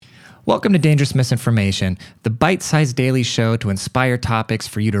Welcome to Dangerous Misinformation, the bite-sized daily show to inspire topics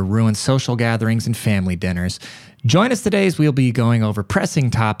for you to ruin social gatherings and family dinners. Join us today as we'll be going over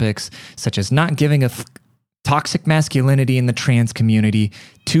pressing topics such as not giving toxic masculinity in the trans community,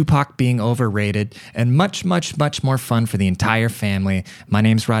 Tupac being overrated, and much, much, much more fun for the entire family. My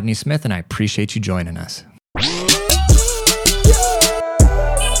name's Rodney Smith, and I appreciate you joining us.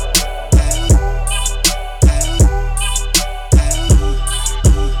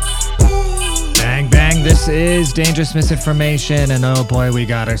 This is Dangerous Misinformation, and oh boy, we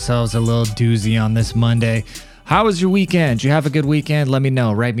got ourselves a little doozy on this Monday. How was your weekend? Did you have a good weekend? Let me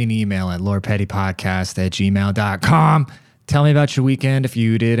know. Write me an email at lordpettypodcast@gmail.com. Tell me about your weekend. If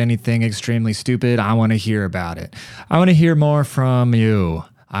you did anything extremely stupid, I want to hear about it. I want to hear more from you.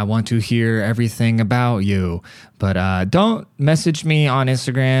 I want to hear everything about you. But don't message me on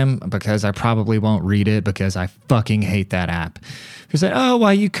Instagram because I probably won't read it because I fucking hate that app. You say, oh,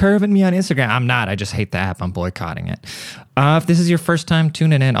 why are you curving me on Instagram? I'm not. I just hate the app. I'm boycotting it. If this is your first time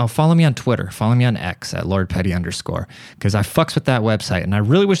tuning in, follow me on Twitter. Follow me on X at LordPetty_, because I fucks with that website, and I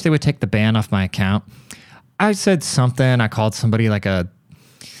really wish they would take the ban off my account. I said something. I called somebody like a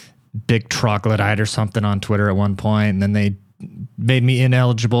big troglodyte or something on Twitter at one point, and then they made me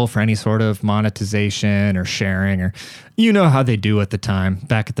ineligible for any sort of monetization or sharing, or you know how they do at the time.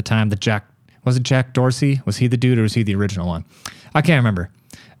 Back at the time, was it Jack Dorsey? Was he the dude or was he the original one? I can't remember.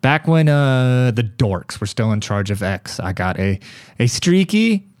 Back when the dorks were still in charge of X, I got a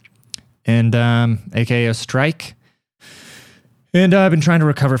streaky and aka a strike. And I've been trying to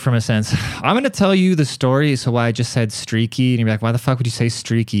recover from it since. I'm going to tell you the story. So why I just said streaky, and you're like, why the fuck would you say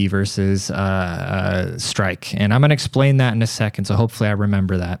streaky versus strike? And I'm going to explain that in a second. So hopefully I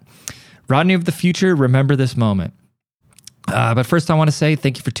remember that. Rodney of the future, remember this moment. But first, I want to say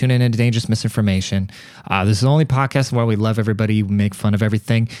thank you for tuning in to Dangerous Misinformation. This is the only podcast where we love everybody, we make fun of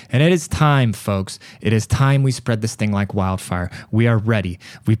everything. And it is time, folks. It is time we spread this thing like wildfire. We are ready.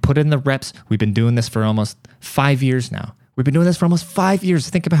 We put in the reps. We've been doing this for almost 5 years now. We've been doing this for almost 5 years.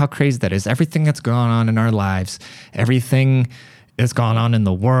 Think about how crazy that is. Everything that's gone on in our lives, everything that's gone on in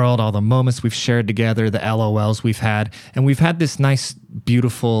the world, all the moments we've shared together, the LOLs we've had. And we've had this nice,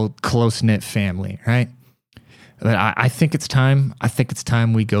 beautiful, close-knit family, right? But I think it's time. I think it's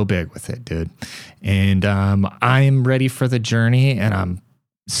time we go big with it, dude. And I'm ready for the journey, and I'm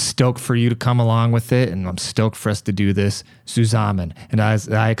stoked for you to come along with it, and I'm stoked for us to do this zusammen. And as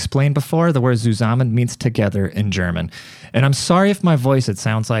I explained before, the word zusammen means together in German. And I'm sorry if my voice, it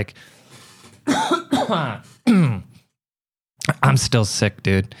sounds like I'm still sick,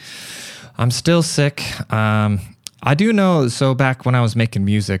 dude. I'm still sick. I do know, so back when I was making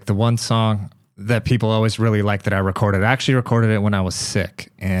music, the one song that people always really like that I actually recorded it when I was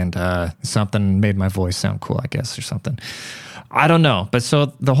sick, and something made my voice sound cool, I guess, or something. I don't know. But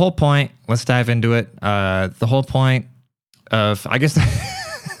so the whole point, let's dive into it. The whole point of, I guess,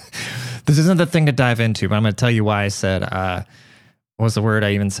 this isn't the thing to dive into, but I'm going to tell you why I said, what was the word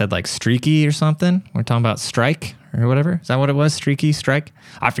I even said, like streaky or something? We're talking about strike or whatever. Is that what it was? Streaky, strike?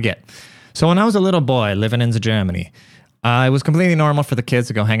 I forget. So when I was a little boy living in Germany, it was completely normal for the kids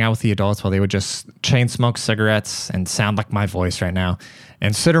to go hang out with the adults while they would just chain smoke cigarettes and sound like my voice right now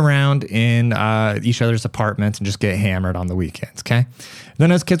and sit around in each other's apartments and just get hammered on the weekends, okay?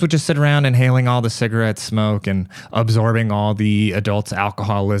 Then those kids would just sit around inhaling all the cigarette smoke and absorbing all the adults'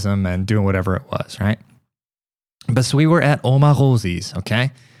 alcoholism and doing whatever it was, right? But so we were at Oma Rosie's,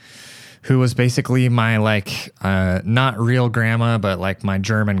 okay? Who was basically my, not real grandma, but like my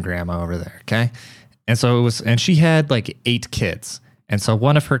German grandma over there, okay? And so and she had like 8 kids. And so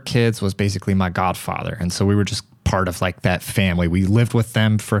one of her kids was basically my godfather. And so we were just part of like that family. We lived with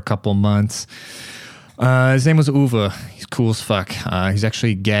them for a couple months. His name was Uwe. He's cool as fuck. He's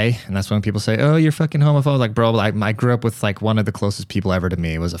actually gay. And that's when people say, oh, you're fucking homophobe. Like, bro, I grew up with like one of the closest people ever to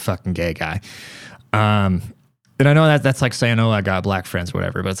me was a fucking gay guy. And I know that's like saying, oh, I got black friends,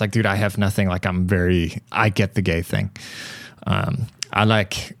 whatever. But it's like, dude, I have nothing. Like, I get the gay thing.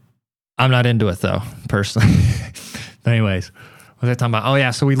 I'm not into it, though, personally. But anyways, what was I talking about? Oh, yeah,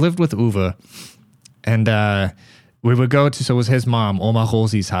 so we lived with Uwe, and we would go to, so it was his mom, Oma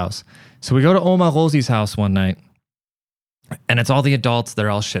Rosie's house. So we go to Oma Rosie's house one night, and it's all the adults. They're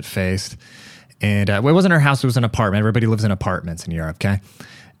all shit-faced. And it wasn't her house. It was an apartment. Everybody lives in apartments in Europe, okay?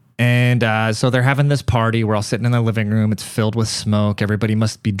 And so they're having this party. We're all sitting in the living room. It's filled with smoke. Everybody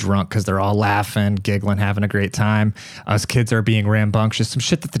must be drunk because they're all laughing, giggling, having a great time. Us kids are being rambunctious. Some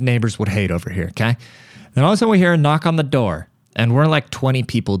shit that the neighbors would hate over here, okay? Then all of a sudden we hear a knock on the door. And we're like 20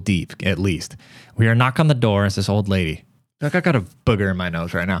 people deep, at least. We hear a knock on the door. It's this old lady. Like, I got a booger in my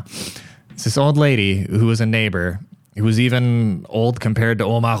nose right now. It's this old lady who was a neighbor. He was even old compared to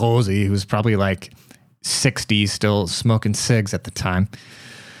Oma Rosie, who was probably like 60, still smoking cigs at the time.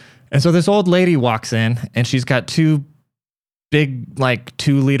 And so this old lady walks in, and she's got two big, like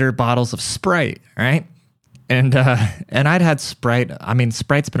 2-liter bottles of Sprite, right? And I'd had Sprite. I mean,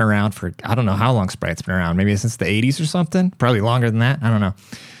 Sprite's been around for, I don't know how long Sprite's been around. Maybe since the 80s or something. Probably longer than that. I don't know.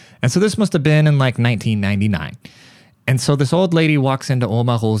 And so this must have been in like 1999. And so this old lady walks into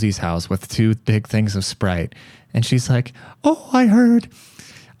Oma Rosie's house with 2 big things of Sprite. And she's like, oh, I heard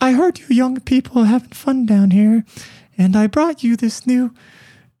you young people are having fun down here. And I brought you this new.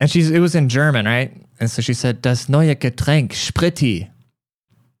 And it was in German, right? And so she said, das neue Getränk, Spritti.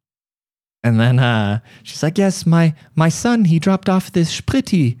 And then she's like, yes, my son, he dropped off this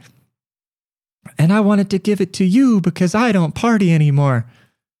Spritti. And I wanted to give it to you because I don't party anymore.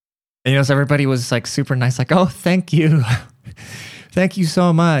 And, so everybody was like super nice, like, oh, thank you. Thank you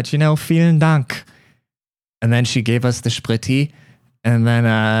so much. Vielen Dank. And then she gave us the Spritti. And then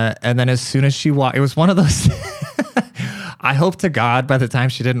as soon as she walked, it was one of those. I hope to God by the time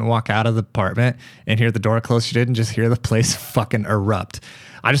she didn't walk out of the apartment and hear the door close, she didn't just hear the place fucking erupt.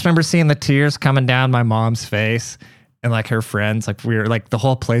 I just remember seeing the tears coming down my mom's face and like her friends, like we were like the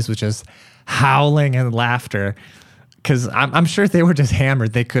whole place was just howling in laughter because I'm sure they were just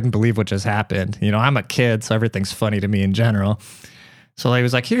hammered. They couldn't believe what just happened. I'm a kid, so everything's funny to me in general. So I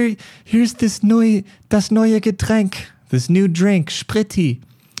was like, here's das neue Getränk, this new drink, Spritti.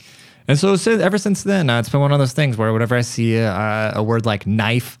 And so ever since then, it's been one of those things where whenever I see a word like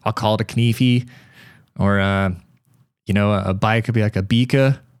knife, I'll call it a kniefie, or a bike could be like a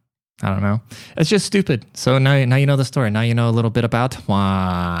bika. I don't know. It's just stupid. So now you know the story. Now you know a little bit about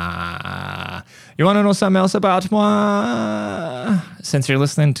moi. You want to know something else about moi? Since you're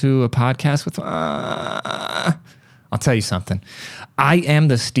listening to a podcast with moi, I'll tell you something. I am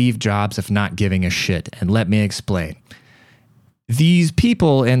the Steve Jobs of not giving a shit, and let me explain. These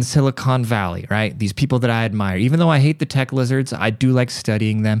people in Silicon Valley, right? These people that I admire, even though I hate the tech lizards, I do like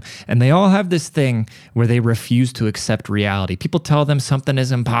studying them. And they all have this thing where they refuse to accept reality. People tell them something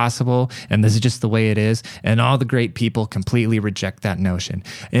is impossible and this is just the way it is. And all the great people completely reject that notion.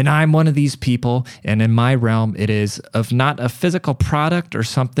 And I'm one of these people. And in my realm, it is of not a physical product or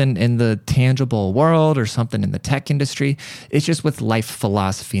something in the tangible world or something in the tech industry. It's just with life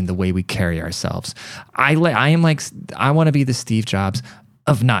philosophy and the way we carry ourselves. I want to be the Steve Jobs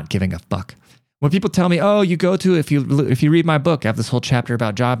of not giving a fuck. When people tell me, oh, if you read my book, I have this whole chapter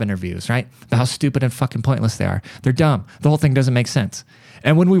about job interviews, right? About how stupid and fucking pointless they are. They're dumb. The whole thing doesn't make sense.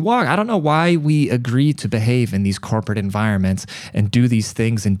 And when we walk, I don't know why we agree to behave in these corporate environments and do these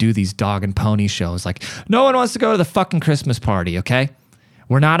things and do these dog and pony shows. Like, no one wants to go to the fucking Christmas party, okay?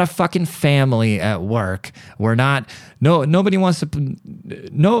 We're not a fucking family at work. Nobody wants to,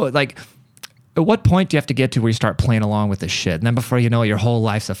 at what point do you have to get to where you start playing along with this shit? And then before you know it, your whole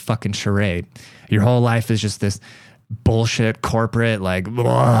life's a fucking charade. Your whole life is just this bullshit corporate,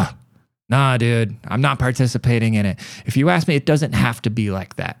 ugh. Nah, dude, I'm not participating in it. If you ask me, it doesn't have to be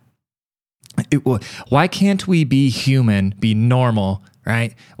like that. Why can't we be human, be normal,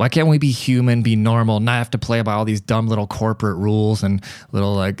 right? Why can't we be human, be normal, not have to play by all these dumb little corporate rules and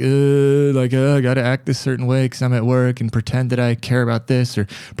little I got to act this certain way because I'm at work and pretend that I care about this or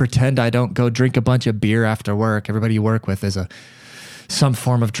pretend I don't go drink a bunch of beer after work. Everybody you work with is some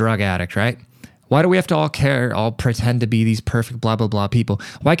form of drug addict, right? Why do we have to all pretend to be these perfect blah, blah, blah people?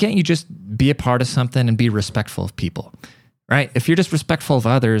 Why can't you just be a part of something and be respectful of people? Right? If you're just respectful of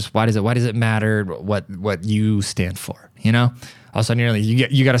others, why does it matter what you stand for? All of a sudden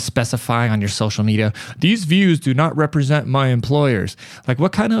you got to specify on your social media, these views do not represent my employers. Like,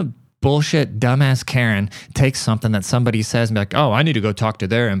 what kind of bullshit dumbass Karen takes something that somebody says and be like, oh, I need to go talk to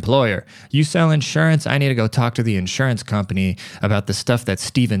their employer. You sell insurance, I need to go talk to the insurance company about the stuff that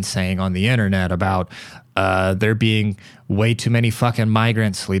Steven's saying on the internet about there being way too many fucking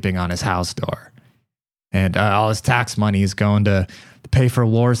migrants sleeping on his house door. And all his tax money is going to pay for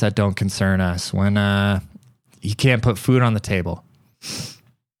wars that don't concern us when he can't put food on the table.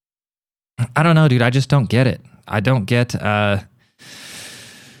 I don't know, dude. I just don't get it. I don't get...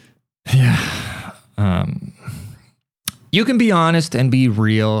 you can be honest and be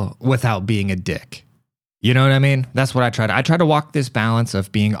real without being a dick. You know what I mean? That's what I try to walk this balance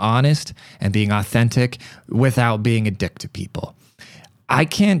of being honest and being authentic without being a dick to people. I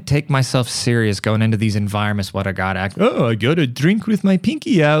can't take myself serious going into these environments. I gotta drink with my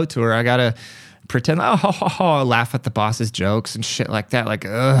pinky out, or I gotta pretend, laugh at the boss's jokes and shit like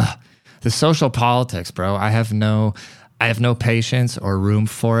that. The social politics, bro. I have no patience or room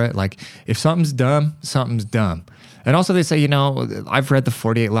for it. Like, if something's dumb, something's dumb. And also they say, you know, I've read the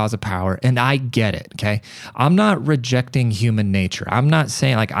 48 Laws of Power and I get it, okay? I'm not rejecting human nature. I'm not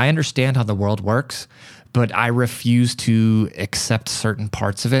saying, like, I understand how the world works, but I refuse to accept certain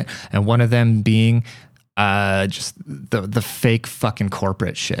parts of it. And one of them being just the fake fucking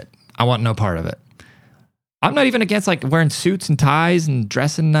corporate shit. I want no part of it. I'm not even against like wearing suits and ties and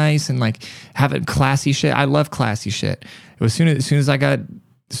dressing nice and like having classy shit. I love classy shit. As soon as I got...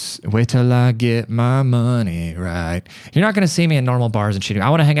 Wait till I get my money right. You're not going to see me in normal bars and shit. I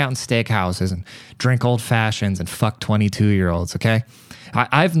want to hang out in steakhouses and drink old fashions and fuck 22-year-olds, okay?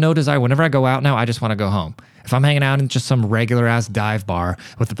 I've no desire. Whenever I go out now, I just want to go home. If I'm hanging out in just some regular-ass dive bar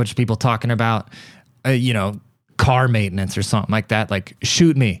with a bunch of people talking about, car maintenance or something like that, like,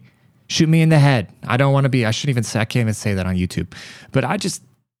 shoot me. Shoot me in the head. I don't want to be, I can't even say that on YouTube. But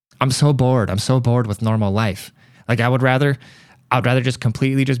I'm so bored. I'm so bored with normal life. Like, I'd rather just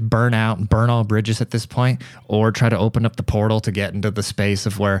completely just burn out and burn all bridges at this point, or try to open up the portal to get into the space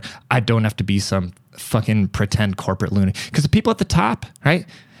of where I don't have to be some fucking pretend corporate loony. Because the people at the top, right?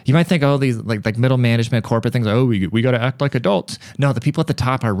 You might think, oh, these like middle management corporate things, oh, we got to act like adults. No, the people at the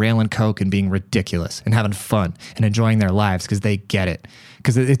top are railing coke and being ridiculous and having fun and enjoying their lives because they get it.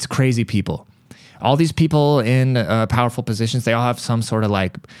 Because it's crazy people. All these people in powerful positions, they all have some sort of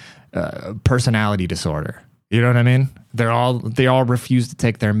like personality disorder. You know what I mean? They all refuse to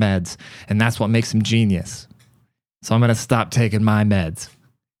take their meds, and that's what makes them genius. So I'm going to stop taking my meds.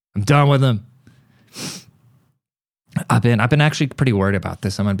 I'm done with them. I've been actually pretty worried about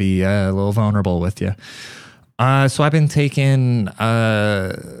this. I'm going to be a little vulnerable with you. So I've been taking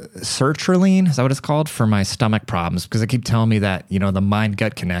sertraline, is that what it's called, for my stomach problems, because they keep telling me that, the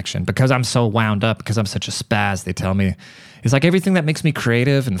mind-gut connection, because I'm so wound up, because I'm such a spaz, they tell me it's like everything that makes me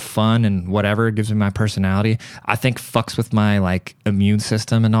creative and fun and whatever gives me my personality, I think fucks with my like immune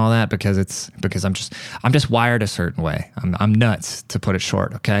system and all that, because I'm just wired a certain way. I'm nuts, to put it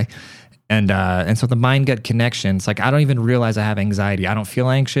short, okay? And so the mind-gut connection, it's like I don't even realize I have anxiety. I don't feel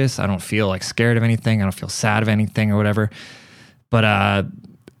anxious. I don't feel like scared of anything. I don't feel sad of anything or whatever. But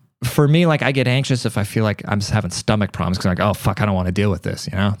for me, like I get anxious if I feel like I'm just having stomach problems because I'm like, oh, fuck, I don't want to deal with this.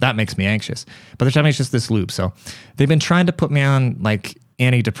 That makes me anxious. But they're telling me it's just this loop. So they've been trying to put me on like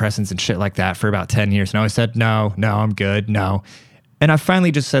antidepressants and shit like that for about 10 years. And I always said, no, I'm good. No. And I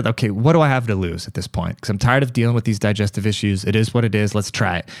finally just said, okay, what do I have to lose at this point? Because I'm tired of dealing with these digestive issues. It is what it is. Let's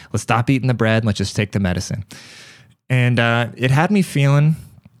try it. Let's stop eating the bread. And let's just take the medicine. And it had me feeling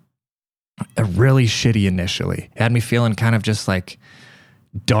really shitty initially. It had me feeling kind of just like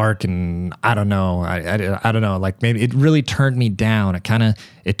dark and I don't know. I don't know. Like maybe it really turned me down.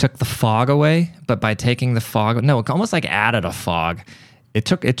 It took the fog away. But by taking the fog, no, it almost like added a fog. It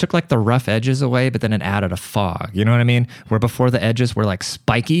took like the rough edges away, but then it added a fog. You know what I mean? Where before the edges were like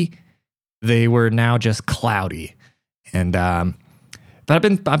spiky, they were now just cloudy. And but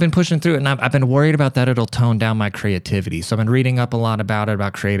I've been pushing through it, and I've been worried about that it'll tone down my creativity. So I've been reading up a lot about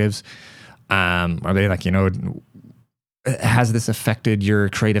creatives. Are they like, has this affected your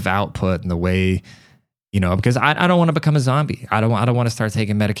creative output and the way? Because I don't want to become a zombie. I don't want to start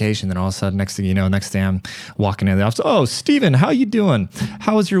taking medication. Then all of a sudden, next thing I'm walking in the office. Oh, Steven, how you doing?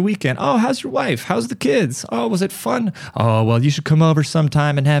 How was your weekend? Oh, how's your wife? How's the kids? Oh, was it fun? Oh, well, you should come over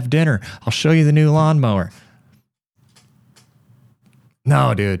sometime and have dinner. I'll show you the new lawnmower.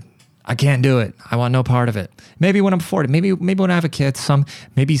 No, dude, I can't do it. I want no part of it. Maybe when I'm 40, maybe when I have a kid,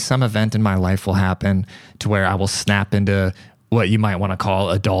 maybe some event in my life will happen to where I will snap into what you might want to call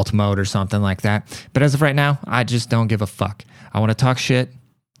adult mode or something like that. But as of right now, I just don't give a fuck. I want to talk shit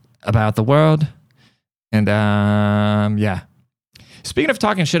about the world. And yeah. Speaking of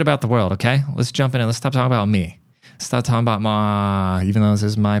talking shit about the world, okay? Let's jump in and let's stop talking about me. Stop talking about even though this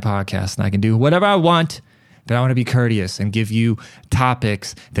is my podcast and I can do whatever I want, but I want to be courteous and give you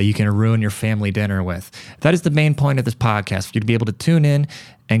topics that you can ruin your family dinner with. That is the main point of this podcast, for you to be able to tune in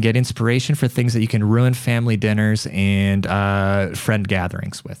and get inspiration for things that you can ruin family dinners and friend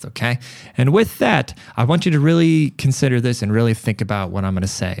gatherings with, okay? And with that, I want you to really consider this and really think about what I'm going to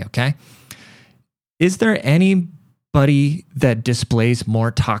say, okay? Is there anybody that displays more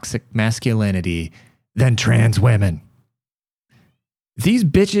toxic masculinity than trans women? These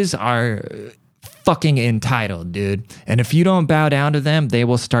bitches are fucking entitled, dude. And if you don't bow down to them, they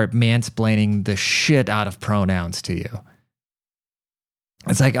will start mansplaining the shit out of pronouns to you.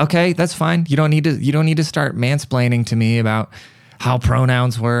 It's like, okay, that's fine. You don't need to start mansplaining to me about how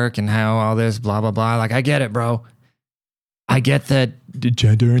pronouns work and how all this blah blah blah. Like, I get it, bro. I get that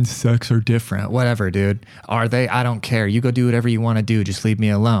gender and sex are different. Whatever, dude. Are they? I don't care. You go do whatever you want to do. Just leave me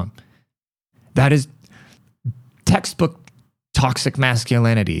alone. That is textbook toxic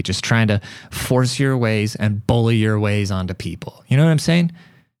masculinity, just trying to force your ways and bully your ways onto people. You know what I'm saying?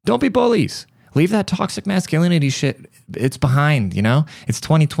 Don't be bullies. Leave that toxic masculinity shit. It's behind, you know? It's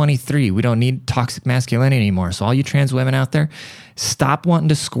 2023. We don't need toxic masculinity anymore. So all you trans women out there, stop wanting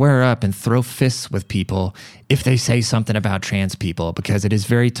to square up and throw fists with people if they say something about trans people, because it is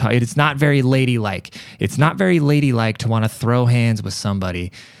it's not very ladylike. It's not very ladylike to want to throw hands with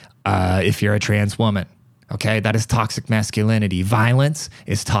somebody if you're a trans woman. Okay? That is toxic masculinity. Violence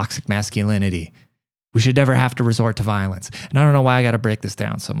is toxic masculinity. We should never have to resort to violence. And I don't know why I got to break this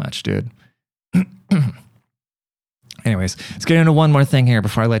down so much, dude. Anyways, let's get into one more thing here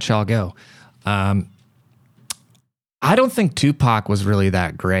before I let y'all go. I don't think Tupac was really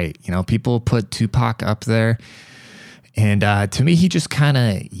that great. You know, people put Tupac up there, and to me, he just kind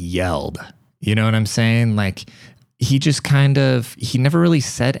of yelled. You know what I'm saying? Like, he never really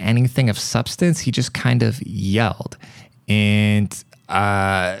said anything of substance. He just kind of yelled. And,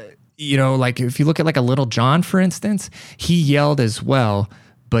 you know, like if you look at like a Little John, for instance, he yelled as well,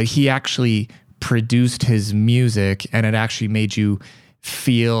 but he actually produced his music and it actually made you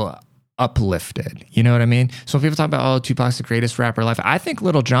feel uplifted. You know what I mean? So when people talk about, oh, Tupac's the greatest rapper alive, I think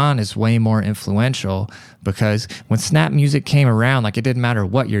Little John is way more influential, because when snap music came around, like, it didn't matter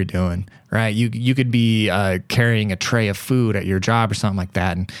what you're doing, right? You could be carrying a tray of food at your job or something like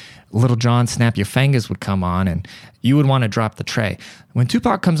that, and Little John Snap Your Fingers would come on and you would want to drop the tray. When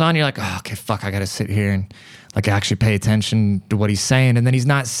Tupac comes on, you're like, oh, okay, fuck, I got to sit here and like actually pay attention to what he's saying. And then he's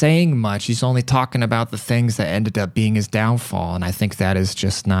not saying much. He's only talking about the things that ended up being his downfall. And I think that is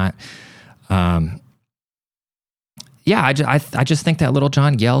just not, I just think that Little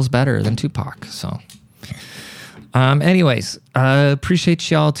John yells better than Tupac. So anyways,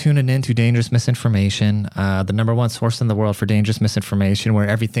 appreciate y'all tuning in to Dangerous Misinformation, the number one source in the world for dangerous misinformation, where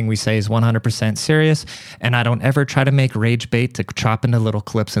everything we say is 100% serious. And I don't ever try to make rage bait to chop into little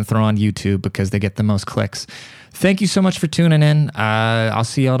clips and throw on YouTube because they get the most clicks. Thank you so much for tuning in. I'll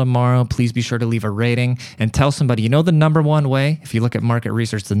see y'all tomorrow. Please be sure to leave a rating and tell somebody. You know, the number one way, if you look at market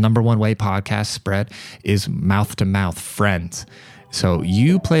research, the number one way podcast spread is mouth to mouth, friends. So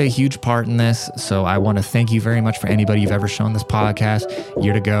you play a huge part in this. So I want to thank you very much for anybody you've ever shown this podcast.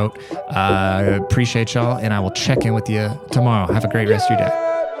 You're the GOAT. Appreciate y'all, and I will check in with you tomorrow. Have a great rest of your day.